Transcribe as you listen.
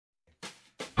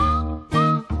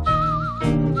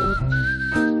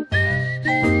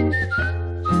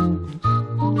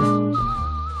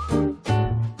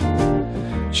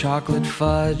chocolate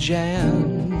fudge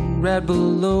and red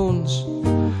balloons,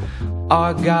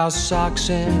 Argyle socks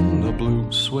and the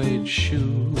blue suede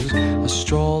shoes. A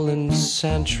stroll in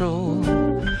Central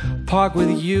Park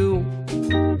with you,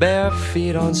 bare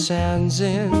feet on sands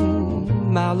in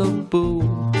Malibu.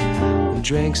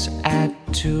 Drinks at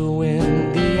 2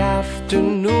 in the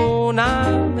afternoon.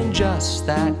 I'm in just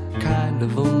that kind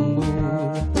of a mood.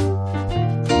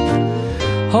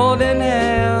 Holding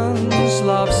hands,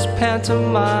 love's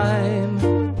pantomime,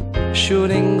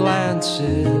 shooting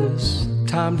glances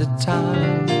time to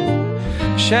time.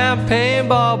 Champagne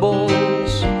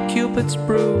bubbles, Cupid's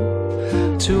brew,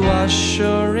 to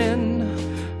usher in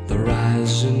the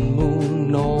rising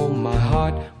moon. Oh, my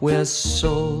heart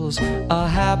whistles a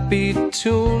happy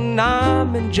tune.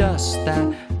 I'm in just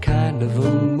that kind of a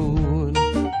mood.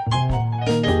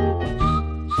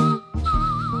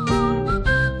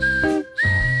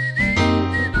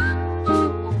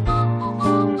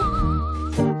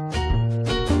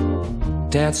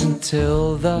 Dancing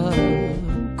till the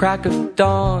crack of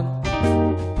dawn,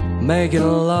 making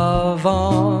love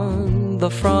on the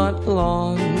front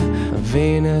lawn.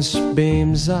 Venus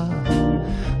beams a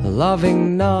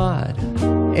loving nod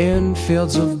in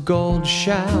fields of gold.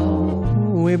 Shall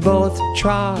we both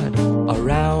trot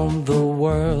around the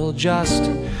world, just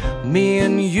me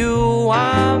and you?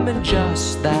 I'm in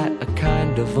just that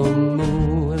kind of a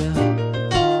mood.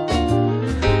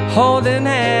 Holding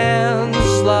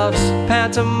hands, love's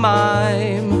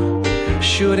pantomime,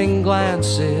 shooting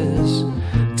glances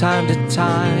time to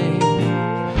time.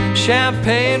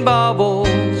 Champagne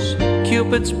bubbles,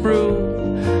 Cupid's brew,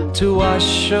 to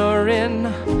usher in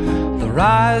the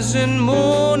rising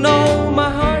moon. Oh, my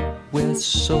heart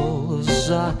whistles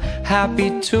a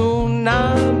happy tune.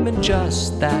 I'm in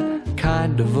just that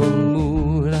kind of a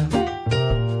mood.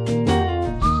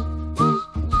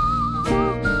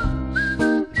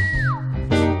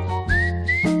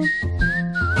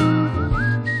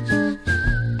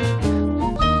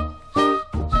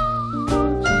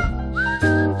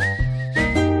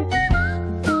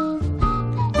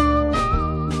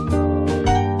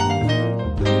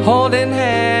 Holding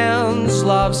hands,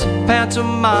 love's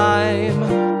pantomime,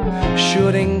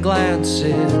 shooting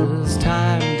glances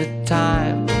time to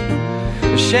time.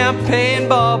 Champagne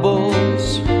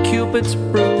bubbles, Cupid's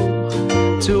brew,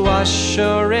 to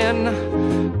usher in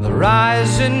the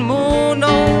rising moon.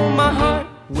 Oh, my heart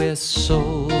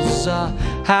whistles a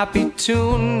happy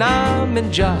tune. I'm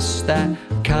in just that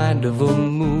kind of a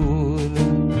mood.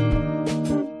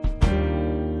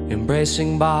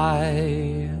 Embracing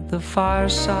by the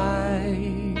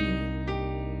fireside,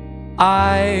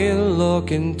 I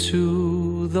look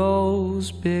into those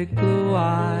big blue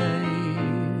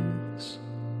eyes,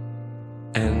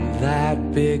 and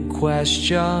that big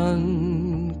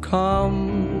question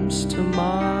comes to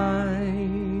mind.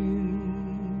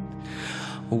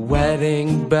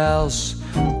 Wedding bells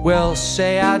will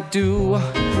say I do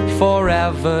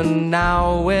forever.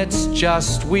 Now it's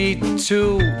just we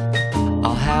two.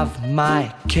 I'll have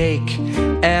my cake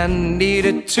and eat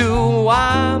it too.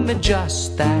 I'm in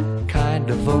just that kind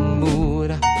of a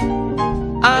mood.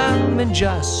 I'm in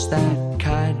just that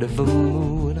kind of a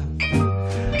mood.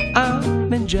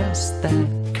 I'm in just that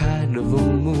kind of a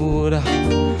mood.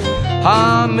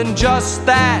 I'm in just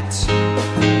that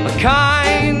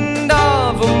kind of